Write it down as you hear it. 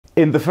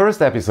In the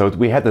first episode,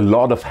 we had a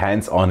lot of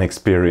hands-on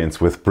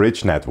experience with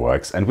bridge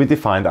networks and we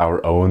defined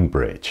our own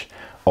bridge,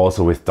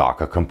 also with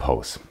Docker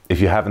Compose. If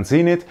you haven't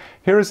seen it,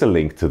 here is a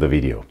link to the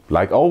video.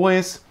 Like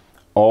always,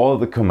 all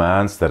the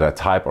commands that I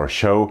type or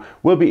show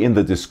will be in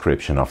the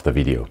description of the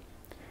video.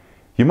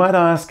 You might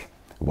ask,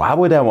 why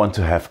would I want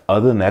to have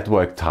other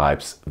network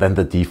types than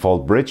the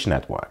default bridge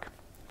network?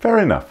 Fair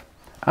enough.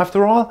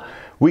 After all,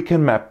 we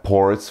can map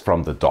ports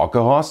from the Docker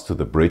host to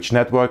the bridge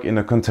network in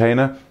a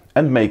container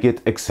and make it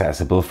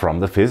accessible from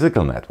the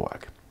physical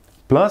network.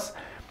 Plus,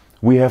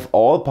 we have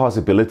all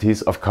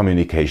possibilities of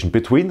communication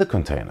between the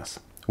containers.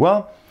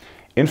 Well,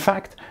 in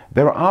fact,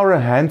 there are a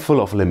handful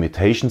of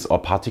limitations or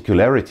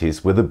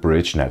particularities with the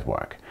bridge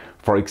network.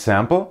 For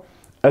example,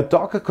 a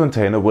Docker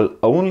container will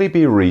only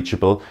be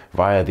reachable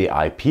via the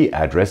IP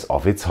address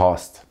of its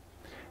host.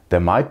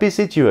 There might be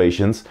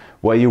situations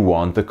where you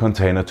want the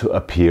container to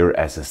appear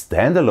as a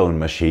standalone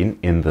machine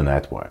in the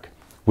network,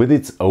 with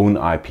its own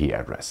IP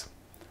address.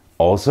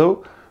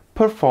 Also,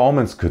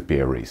 performance could be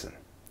a reason.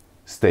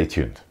 Stay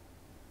tuned.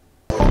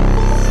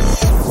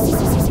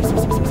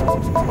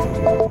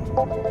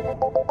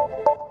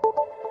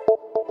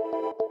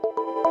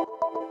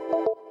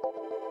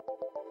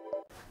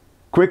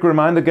 Quick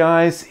reminder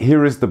guys,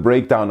 here is the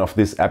breakdown of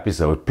this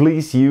episode.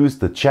 Please use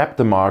the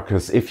chapter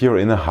markers if you're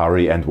in a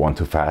hurry and want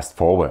to fast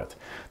forward.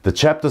 The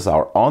chapters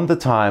are on the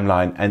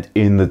timeline and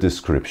in the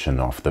description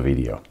of the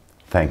video.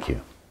 Thank you.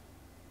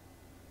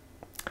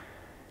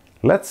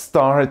 Let's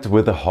start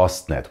with the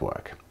host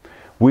network.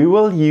 We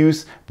will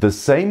use the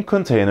same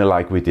container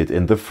like we did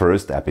in the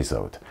first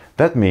episode.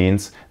 That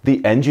means the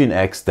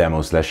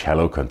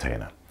nginxdemos/hello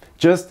container.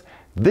 Just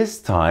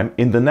this time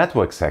in the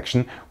network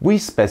section we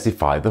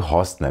specify the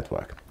host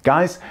network.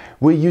 Guys,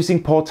 we're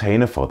using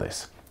Portainer for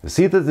this.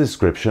 See the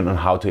description on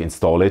how to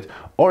install it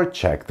or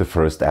check the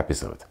first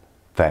episode.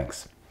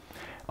 Thanks.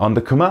 On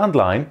the command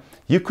line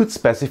you could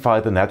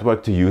specify the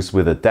network to use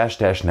with a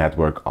 --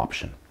 network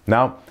option.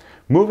 Now,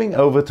 moving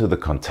over to the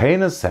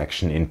containers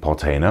section in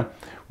Portainer,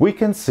 we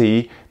can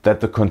see that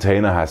the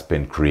container has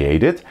been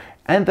created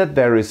and that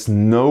there is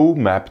no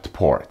mapped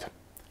port.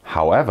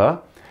 However,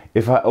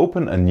 if I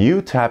open a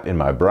new tab in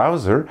my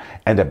browser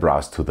and I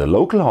browse to the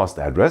localhost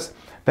address,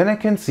 then I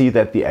can see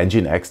that the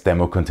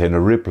nginxdemo container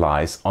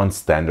replies on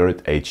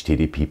standard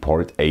HTTP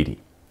port 80.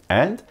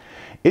 And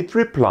it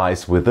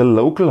replies with the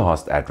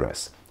localhost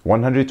address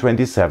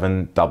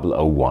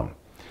 127.0.0.1.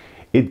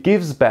 It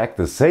gives back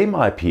the same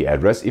IP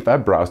address if I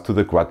browse to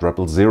the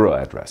 *0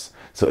 address.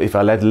 So if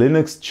I let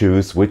Linux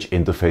choose which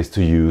interface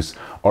to use,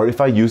 or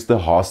if I use the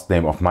host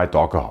name of my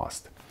Docker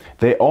host,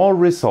 they all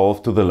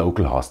resolve to the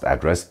localhost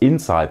address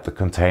inside the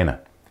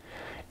container.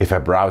 If I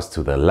browse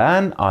to the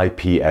LAN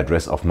IP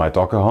address of my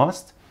Docker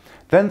host,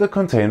 then the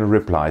container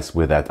replies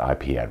with that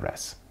IP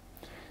address.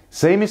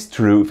 Same is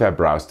true if I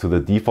browse to the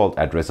default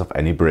address of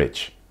any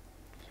bridge.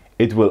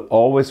 It will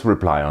always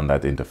reply on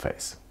that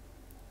interface.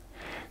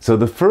 So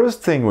the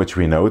first thing which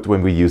we note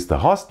when we use the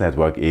host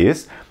network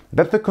is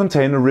that the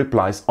container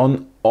replies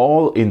on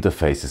all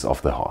interfaces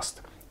of the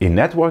host. In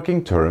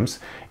networking terms,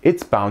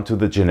 it's bound to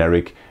the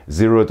generic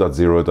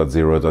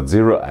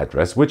 0.0.0.0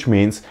 address, which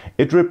means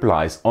it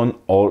replies on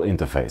all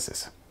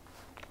interfaces,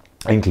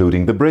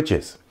 including the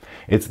bridges.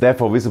 It's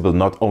therefore visible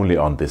not only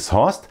on this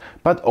host,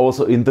 but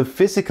also in the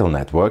physical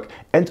network,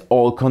 and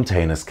all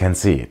containers can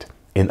see it.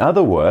 In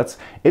other words,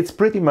 it's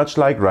pretty much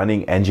like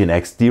running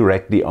nginx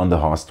directly on the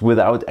host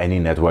without any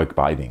network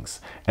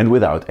bindings and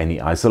without any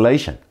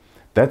isolation.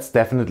 That's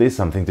definitely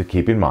something to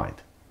keep in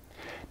mind.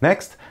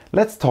 Next,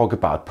 let's talk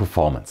about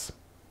performance.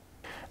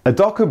 A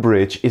Docker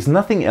bridge is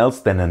nothing else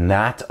than a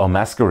NAT or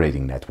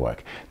masquerading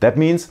network. That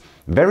means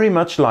very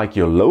much like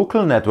your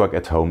local network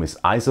at home is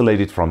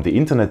isolated from the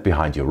internet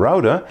behind your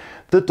router,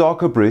 the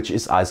Docker bridge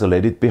is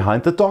isolated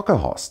behind the Docker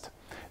host.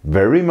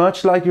 Very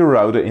much like your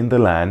router in the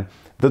LAN,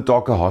 the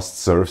Docker host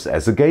serves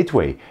as a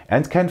gateway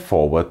and can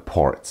forward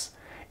ports.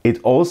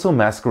 It also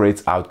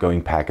masquerades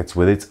outgoing packets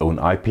with its own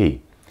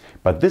IP.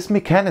 But this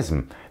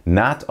mechanism,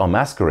 NAT or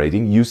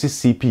masquerading, uses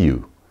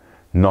CPU.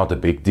 Not a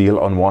big deal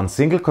on one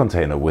single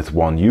container with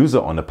one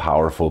user on a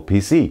powerful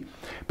PC.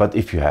 But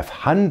if you have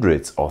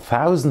hundreds or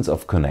thousands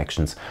of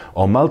connections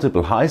or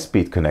multiple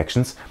high-speed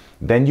connections,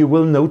 then you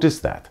will notice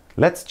that.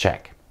 Let's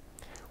check.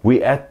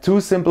 We add two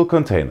simple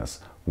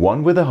containers,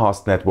 one with a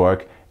host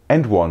network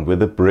and one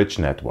with a bridge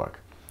network.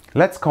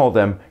 Let's call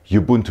them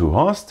Ubuntu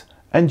host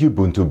and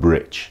Ubuntu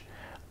bridge.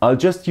 I'll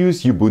just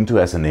use Ubuntu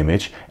as an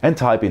image and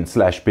type in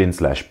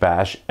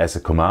 /bin/bash as a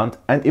command,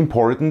 and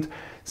important,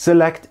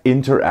 select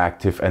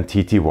interactive and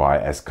TTY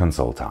as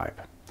console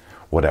type.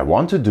 What I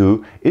want to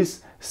do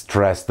is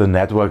stress the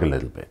network a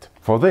little bit.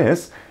 For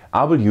this,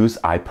 I will use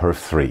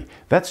iPerf3.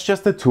 That's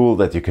just a tool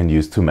that you can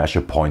use to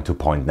measure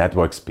point-to-point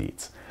network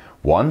speeds.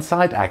 One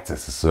side acts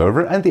as a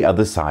server and the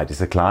other side is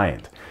a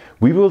client.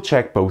 We will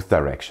check both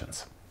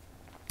directions.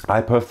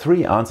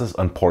 iPerf3 answers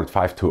on port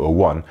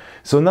 5201,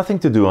 so nothing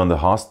to do on the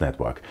host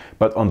network,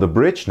 but on the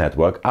bridge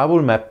network I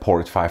will map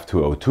port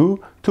 5202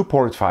 to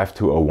port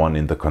 5201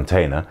 in the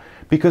container,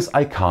 because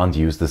I can't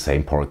use the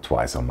same port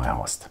twice on my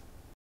host.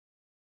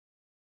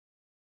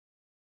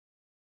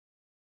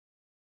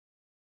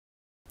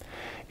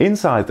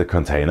 Inside the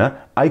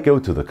container, I go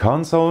to the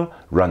console,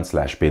 run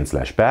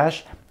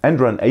 /bin/bash and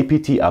run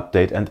apt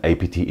update and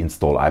apt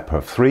install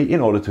iperf3 in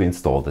order to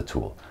install the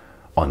tool.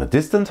 On a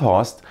distant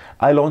host,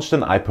 I launched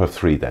an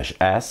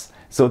iperf3-s,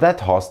 so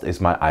that host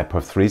is my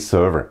iperf3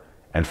 server.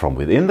 And from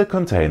within the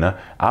container,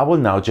 I will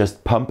now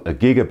just pump a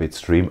gigabit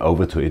stream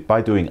over to it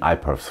by doing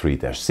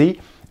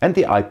iperf3-c and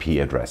the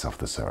IP address of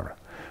the server.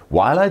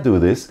 While I do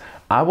this,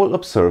 I will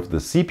observe the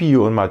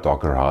CPU on my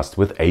Docker host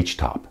with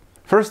htop.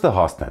 First, the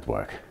host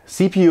network.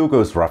 CPU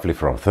goes roughly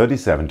from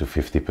 37 to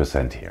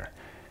 50% here.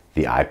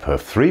 The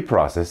iperf3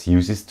 process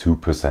uses 2%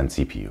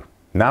 CPU.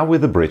 Now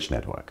with the bridge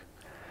network.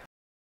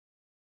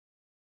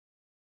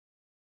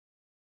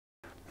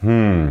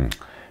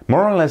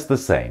 More or less the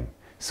same.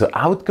 So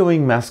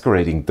outgoing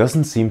masquerading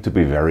doesn't seem to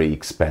be very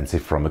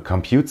expensive from a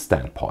compute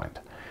standpoint.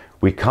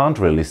 We can't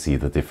really see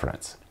the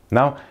difference.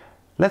 Now,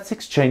 let's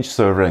exchange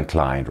server and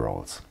client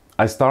roles.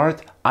 I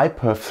start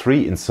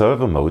iperf3 in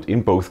server mode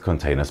in both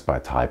containers by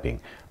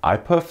typing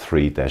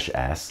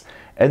iperf3-s,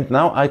 and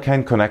now I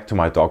can connect to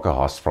my Docker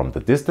host from the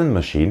distant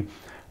machine,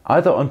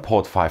 either on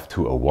port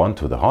 5201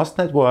 to the host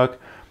network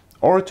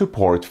or to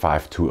port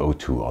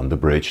 5202 on the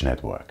bridge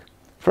network.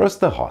 First,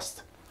 the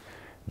host.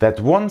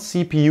 That one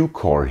CPU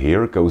core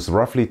here goes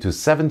roughly to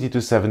 70 to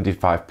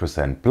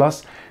 75%,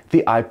 plus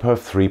the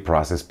iperf3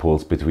 process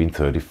pulls between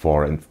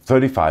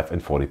 35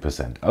 and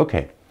 40%.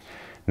 Okay.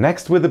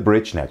 Next, with the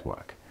bridge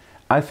network.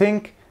 I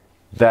think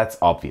that's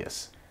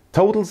obvious.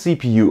 Total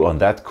CPU on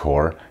that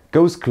core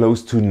goes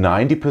close to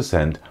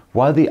 90%,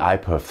 while the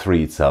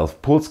iperf3 itself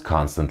pulls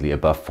constantly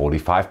above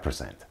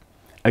 45%.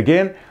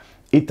 Again,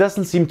 it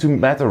doesn't seem to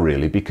matter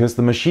really, because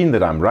the machine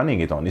that I'm running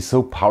it on is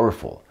so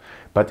powerful.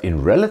 But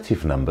in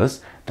relative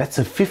numbers, that's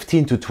a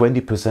 15 to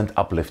 20%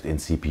 uplift in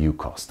CPU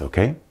cost,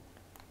 okay?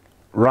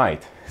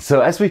 Right, so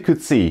as we could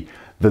see,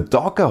 the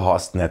Docker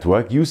host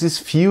network uses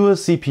fewer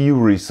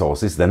CPU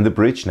resources than the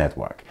bridge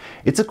network.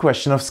 It's a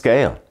question of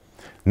scale.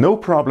 No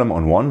problem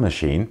on one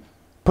machine,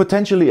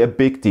 potentially a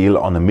big deal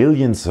on a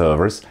million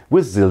servers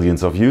with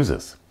zillions of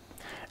users.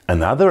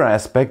 Another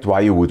aspect why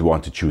you would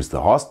want to choose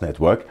the host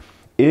network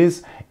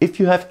is if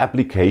you have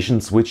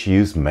applications which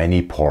use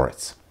many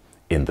ports.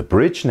 In the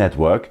bridge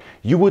network,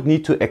 you would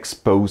need to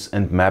expose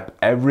and map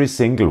every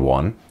single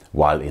one,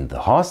 while in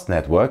the host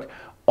network,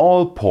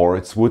 all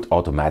ports would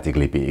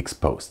automatically be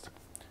exposed.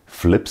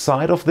 Flip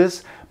side of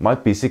this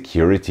might be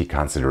security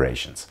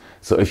considerations.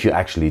 So if you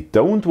actually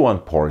don't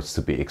want ports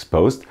to be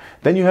exposed,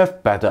 then you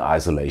have better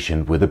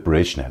isolation with a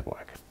bridge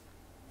network.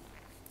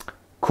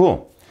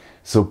 Cool.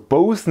 So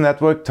both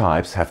network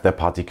types have their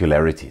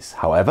particularities.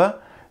 However,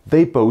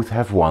 they both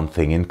have one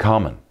thing in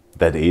common.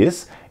 That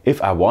is, if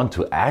I want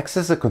to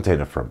access a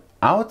container from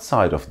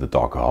outside of the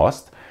Docker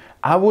host,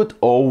 I would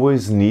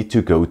always need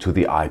to go to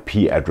the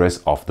IP address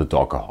of the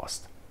Docker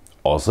host.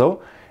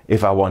 Also,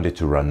 if I wanted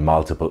to run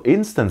multiple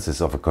instances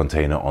of a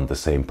container on the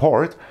same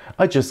port,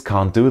 I just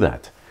can't do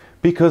that,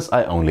 because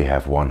I only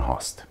have one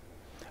host.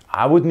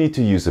 I would need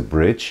to use a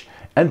bridge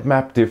and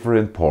map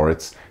different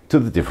ports to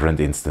the different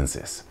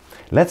instances.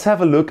 Let's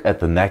have a look at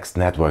the next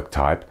network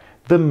type,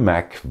 the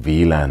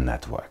MacVLAN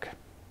network.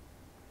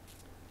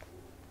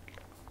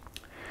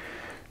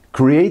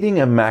 Creating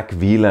a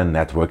MacVLAN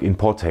network in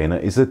Portainer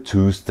is a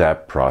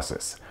two-step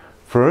process.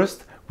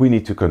 First, we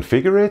need to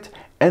configure it,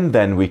 and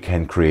then we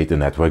can create a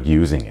network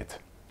using it.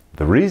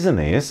 The reason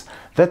is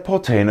that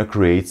Portainer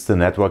creates the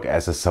network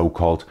as a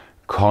so-called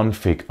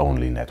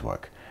config-only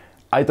network.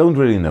 I don't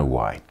really know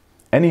why.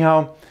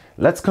 Anyhow,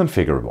 let's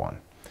configure one.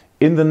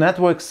 In the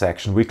network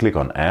section, we click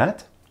on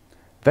Add,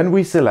 then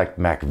we select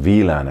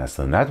MacVLAN as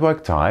the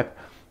network type,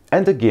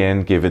 and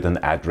again give it an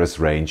address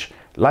range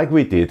like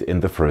we did in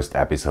the first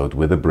episode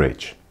with a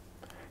bridge.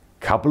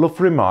 Couple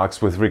of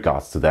remarks with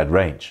regards to that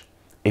range.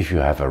 If you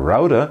have a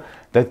router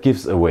that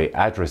gives away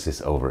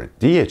addresses over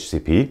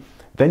DHCP,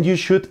 then you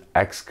should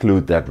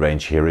exclude that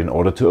range here in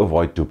order to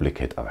avoid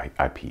duplicate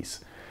IPs.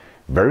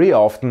 Very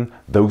often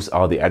those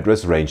are the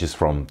address ranges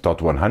from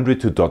 .100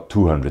 to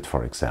 .200,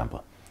 for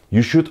example.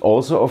 You should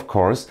also, of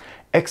course,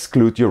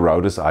 exclude your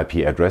router's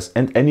IP address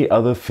and any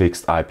other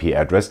fixed IP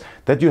address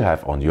that you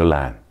have on your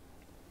LAN.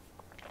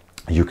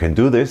 You can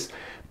do this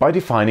by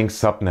defining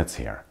subnets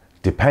here.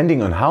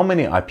 Depending on how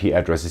many IP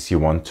addresses you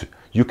want,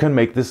 you can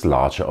make this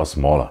larger or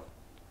smaller.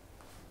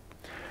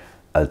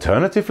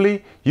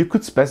 Alternatively, you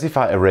could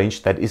specify a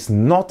range that is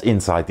not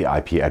inside the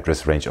IP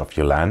address range of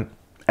your LAN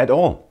at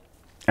all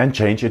and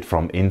change it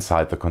from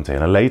inside the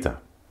container later.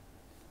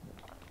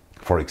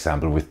 For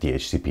example, with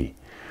DHCP.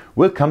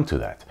 We'll come to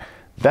that.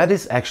 That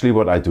is actually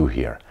what I do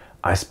here.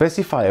 I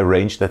specify a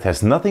range that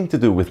has nothing to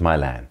do with my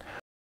LAN.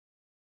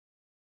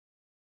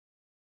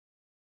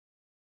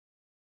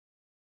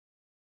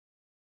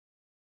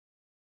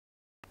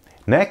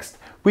 Next,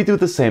 we do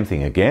the same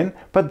thing again,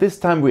 but this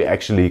time we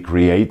actually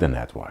create a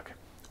network.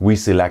 We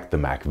select the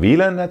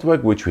MacVLAN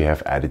network, which we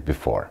have added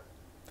before.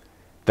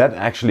 That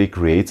actually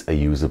creates a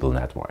usable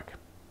network.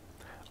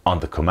 On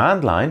the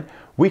command line,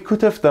 we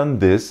could have done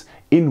this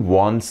in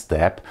one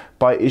step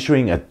by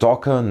issuing a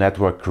docker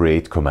network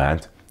create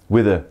command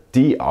with a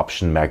d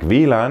option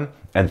MacVLAN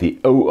and the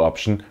O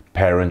option,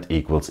 parent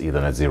equals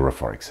Ethernet 0,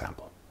 for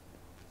example.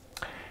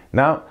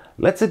 Now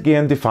let's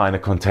again define a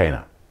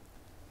container.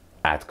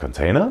 Add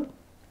container,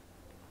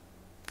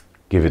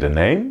 give it a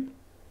name,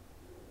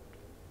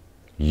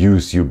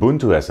 use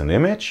Ubuntu as an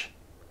image,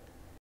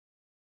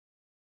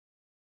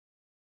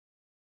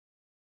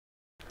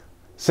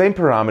 same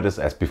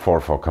parameters as before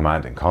for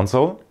command and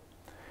console.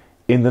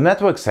 In the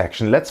network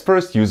section, let's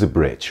first use a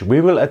bridge.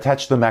 We will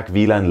attach the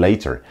MacVLAN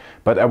later,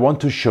 but I want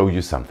to show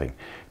you something.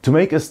 To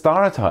make a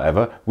start,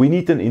 however, we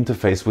need an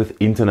interface with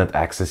internet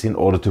access in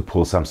order to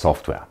pull some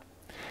software.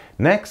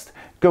 Next,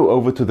 go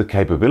over to the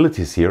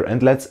capabilities here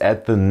and let's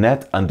add the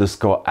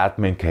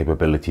net_admin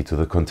capability to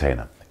the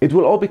container. It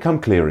will all become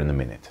clear in a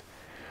minute.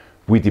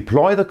 We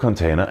deploy the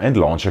container and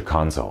launch a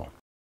console.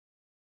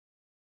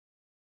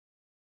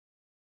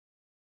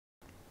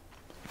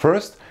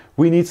 First,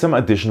 we need some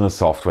additional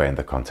software in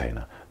the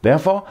container.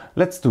 Therefore,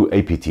 let's do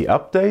apt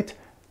update,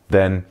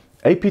 then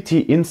apt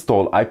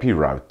install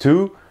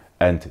iproute2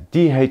 and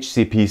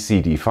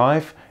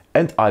dhcp-cd5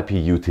 and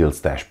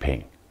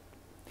iputils-ping.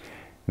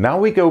 Now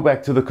we go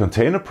back to the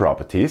container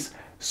properties,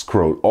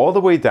 scroll all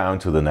the way down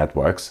to the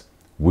networks,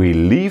 we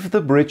leave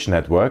the bridge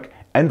network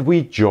and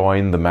we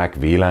join the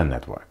MacVLAN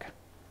network.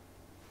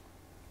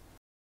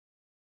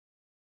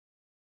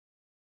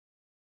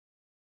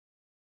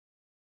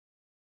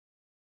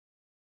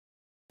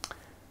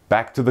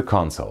 Back to the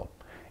console.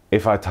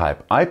 If I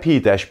type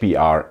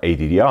ip-br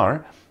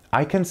addr,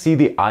 I can see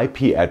the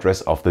IP address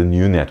of the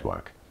new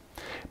network.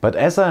 But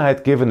as I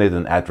had given it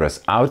an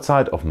address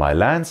outside of my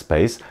LAN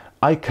space,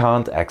 I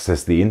can't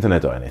access the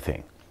internet or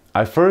anything.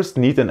 I first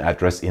need an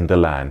address in the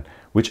LAN,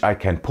 which I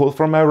can pull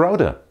from my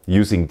router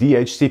using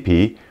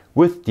DHCP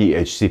with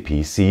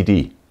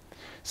DHCP-CD.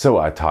 So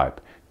I type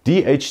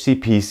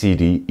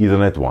DHCP-CD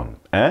Ethernet 1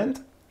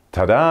 and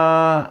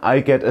tada!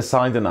 I get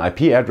assigned an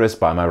IP address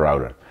by my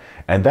router.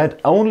 And that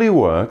only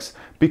works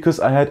because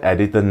I had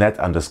added the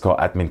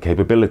net_admin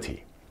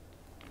capability.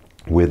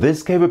 With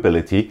this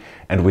capability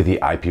and with the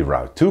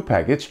iproute2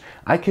 package,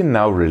 I can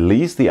now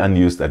release the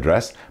unused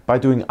address by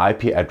doing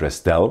IP address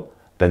del,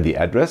 then the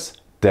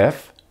address,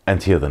 def,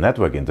 and here the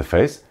network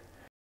interface.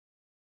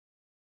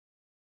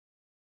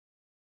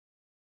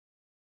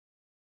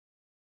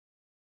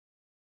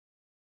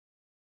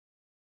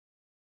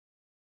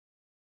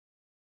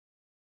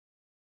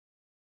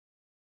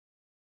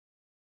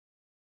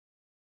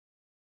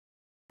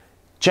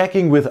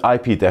 Checking with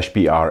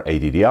ip-br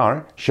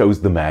addr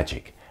shows the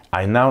magic.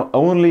 I now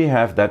only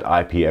have that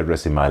IP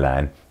address in my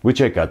LAN,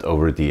 which I got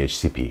over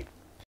DHCP.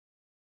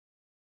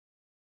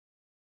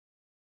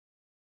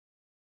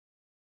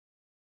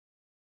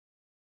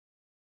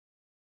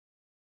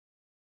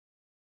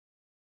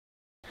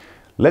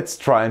 Let's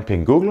try and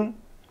ping Google.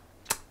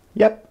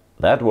 Yep,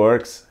 that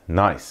works.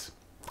 Nice.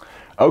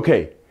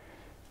 Okay,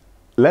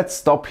 let's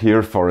stop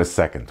here for a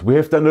second. We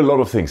have done a lot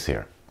of things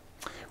here.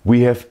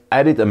 We have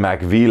added a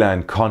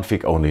MacVLAN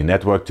config-only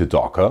network to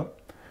Docker.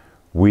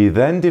 We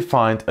then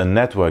defined a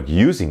network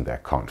using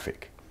that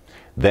config.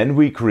 Then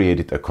we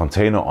created a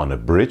container on a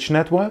bridge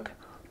network,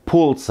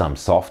 pulled some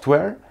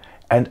software,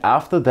 and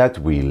after that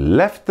we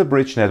left the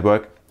bridge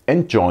network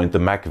and joined the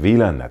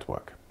MacVLAN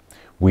network.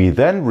 We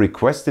then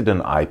requested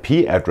an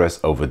IP address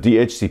over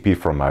DHCP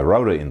from my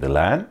router in the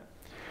LAN,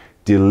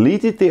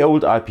 deleted the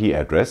old IP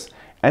address,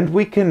 and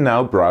we can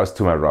now browse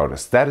to my router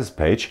status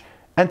page.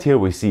 And here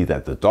we see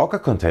that the Docker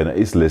container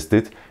is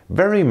listed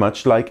very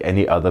much like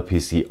any other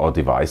PC or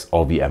device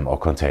or VM or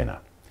container.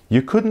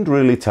 You couldn't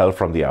really tell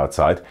from the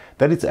outside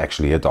that it's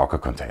actually a Docker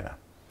container.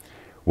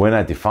 When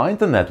I defined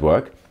the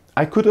network,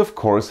 I could of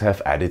course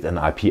have added an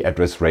IP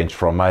address range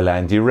from my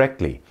LAN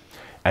directly.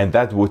 And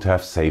that would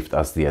have saved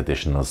us the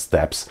additional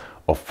steps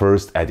of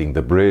first adding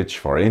the bridge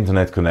for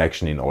internet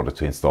connection in order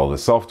to install the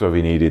software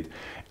we needed,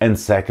 and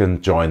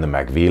second, join the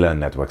MacVLAN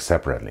network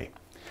separately.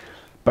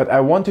 But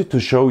I wanted to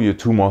show you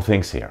two more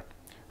things here.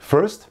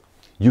 First,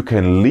 you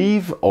can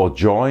leave or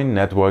join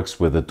networks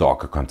with a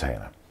Docker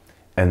container.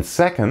 And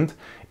second,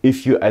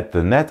 if you add the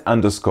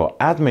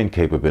net_admin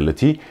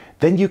capability,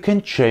 then you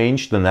can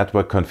change the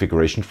network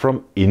configuration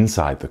from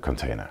inside the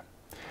container.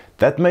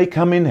 That may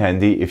come in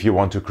handy if you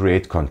want to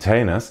create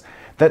containers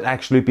that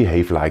actually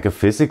behave like a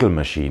physical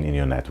machine in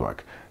your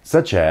network,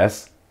 such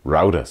as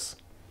routers.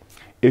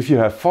 If you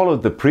have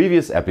followed the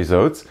previous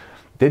episodes,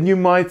 then you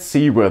might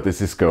see where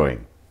this is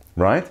going.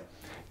 Right?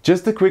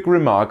 Just a quick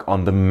remark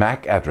on the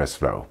MAC address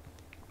flow.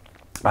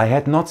 I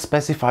had not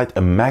specified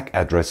a MAC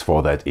address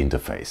for that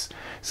interface.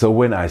 So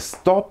when I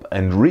stop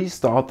and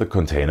restart the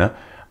container,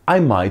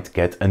 I might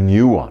get a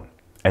new one.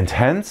 And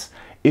hence,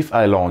 if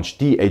I launch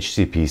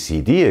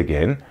DHCP-CD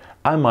again,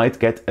 I might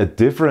get a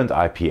different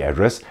IP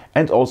address,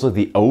 and also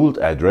the old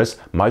address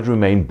might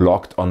remain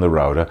blocked on the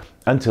router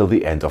until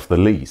the end of the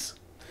lease.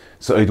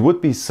 So it would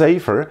be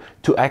safer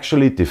to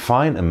actually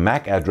define a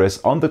MAC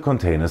address on the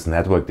container's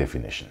network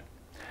definition.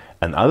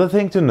 Another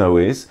thing to know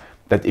is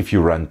that if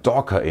you run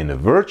Docker in a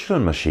virtual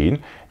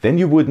machine, then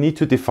you would need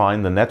to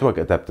define the network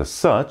adapters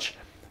such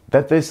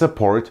that they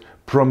support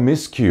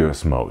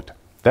promiscuous mode.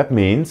 That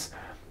means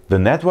the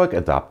network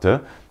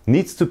adapter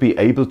needs to be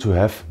able to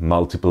have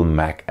multiple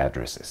MAC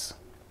addresses.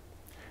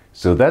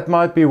 So that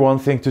might be one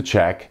thing to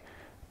check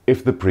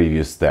if the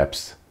previous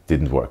steps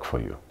didn't work for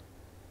you.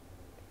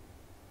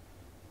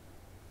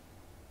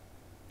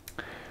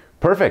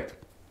 Perfect.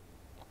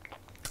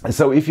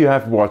 So if you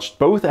have watched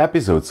both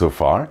episodes so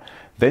far,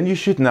 then you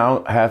should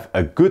now have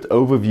a good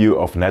overview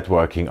of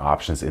networking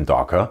options in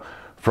Docker,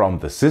 from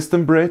the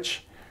system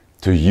bridge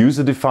to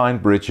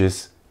user-defined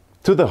bridges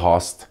to the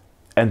host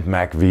and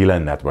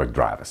MacVLAN network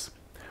drivers.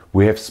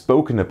 We have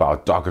spoken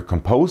about Docker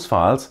Compose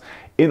files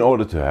in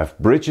order to have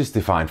bridges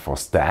defined for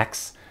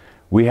stacks.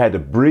 We had a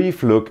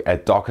brief look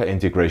at Docker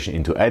integration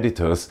into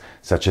editors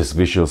such as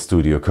Visual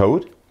Studio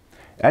Code.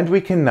 And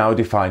we can now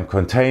define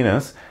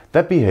containers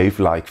that behave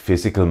like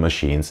physical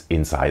machines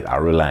inside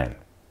our LAN.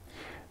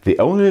 The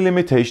only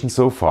limitation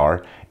so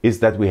far is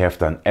that we have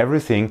done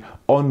everything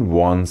on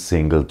one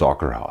single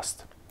Docker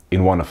host.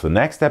 In one of the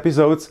next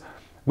episodes,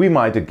 we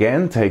might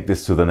again take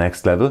this to the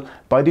next level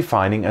by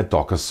defining a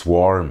Docker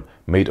swarm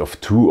made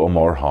of 2 or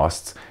more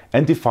hosts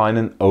and define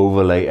an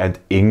overlay and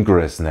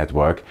ingress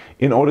network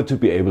in order to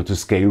be able to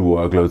scale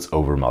workloads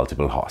over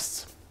multiple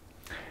hosts.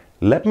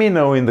 Let me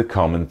know in the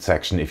comment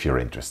section if you're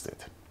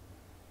interested.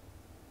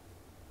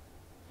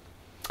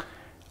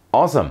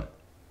 Awesome!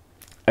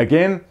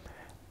 Again,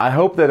 I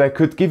hope that I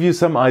could give you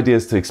some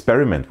ideas to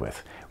experiment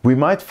with. We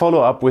might follow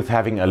up with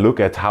having a look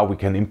at how we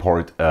can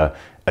import a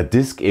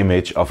disk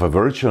image of a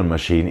virtual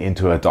machine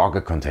into a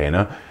Docker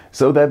container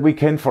so that we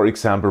can, for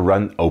example,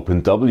 run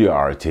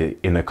OpenWRT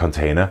in a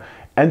container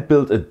and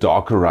build a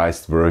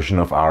Dockerized version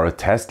of our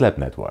test lab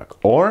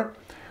network. Or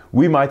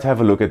we might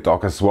have a look at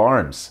Docker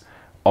swarms,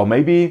 or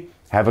maybe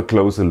have a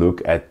closer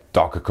look at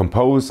Docker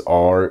Compose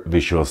or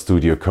Visual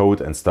Studio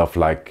Code and stuff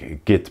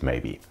like Git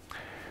maybe.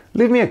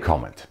 Leave me a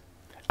comment.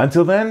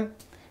 Until then,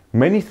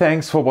 many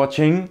thanks for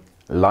watching,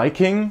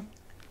 liking,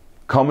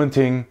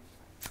 commenting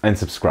and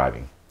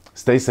subscribing.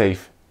 Stay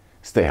safe,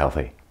 stay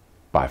healthy.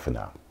 Bye for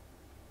now.